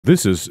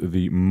This is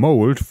the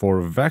mold for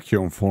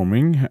vacuum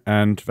forming,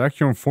 and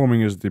vacuum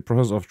forming is the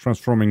process of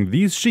transforming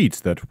these sheets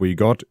that we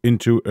got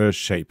into a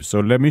shape. So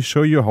let me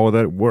show you how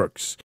that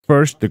works.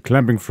 First, the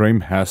clamping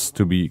frame has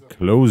to be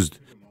closed.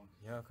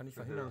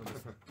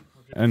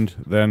 And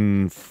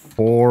then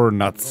 4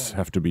 nuts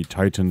have to be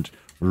tightened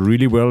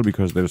really well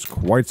because there's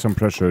quite some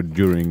pressure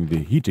during the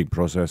heating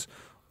process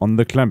on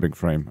the clamping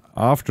frame.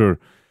 After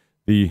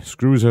the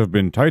screws have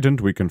been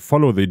tightened, we can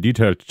follow the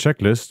detailed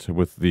checklist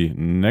with the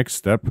next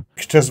step.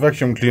 Test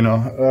vacuum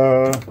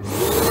cleaner.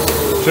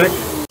 Check.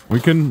 We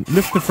can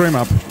lift the frame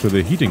up to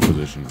the heating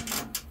position.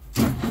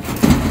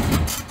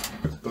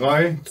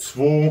 3,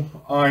 2,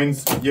 1,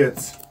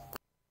 jetzt.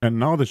 And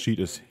now the sheet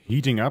is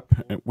heating up.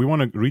 We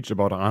want to reach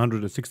about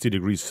 160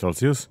 degrees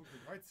Celsius.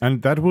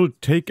 And that will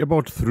take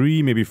about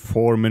 3, maybe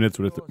 4 minutes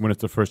when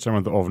it's the first time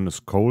when the oven is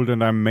cold.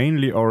 And I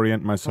mainly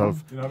orient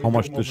myself how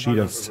much the sheet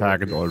has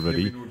sagged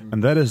already.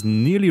 And that is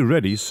nearly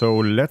ready, so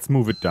let's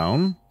move it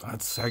down.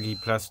 That's saggy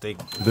plastic.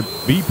 The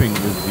beeping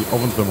is the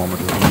oven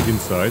thermometer on the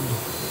inside.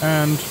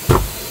 And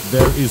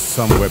there is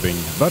some webbing.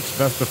 But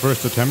that's the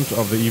first attempt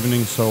of the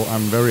evening, so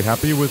I'm very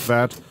happy with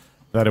that.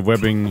 That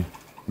webbing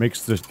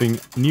makes the thing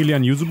nearly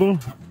unusable,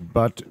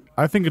 but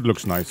I think it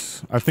looks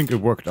nice. I think it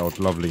worked out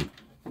lovely.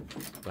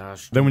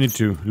 Then we need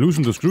to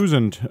loosen the screws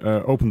and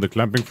open the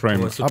clamping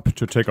frame up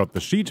to take out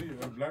the sheet.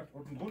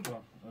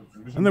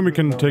 And then we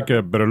can take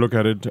a better look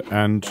at it,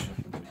 and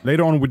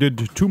later on we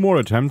did 2 more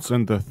attempts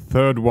and the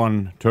third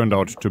one turned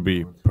out to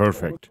be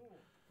perfect.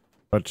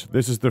 But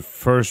this is the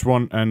first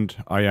one and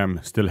I am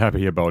still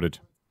happy about it.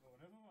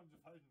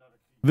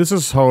 This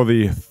is how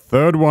the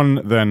third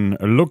one then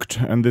looked,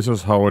 and this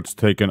is how it's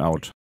taken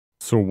out.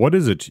 So what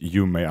is it,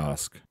 you may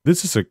ask?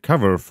 This is a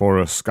cover for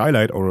a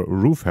skylight or a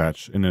roof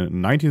hatch in a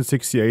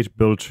 1968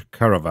 built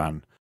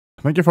caravan.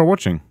 Thank you for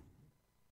watching.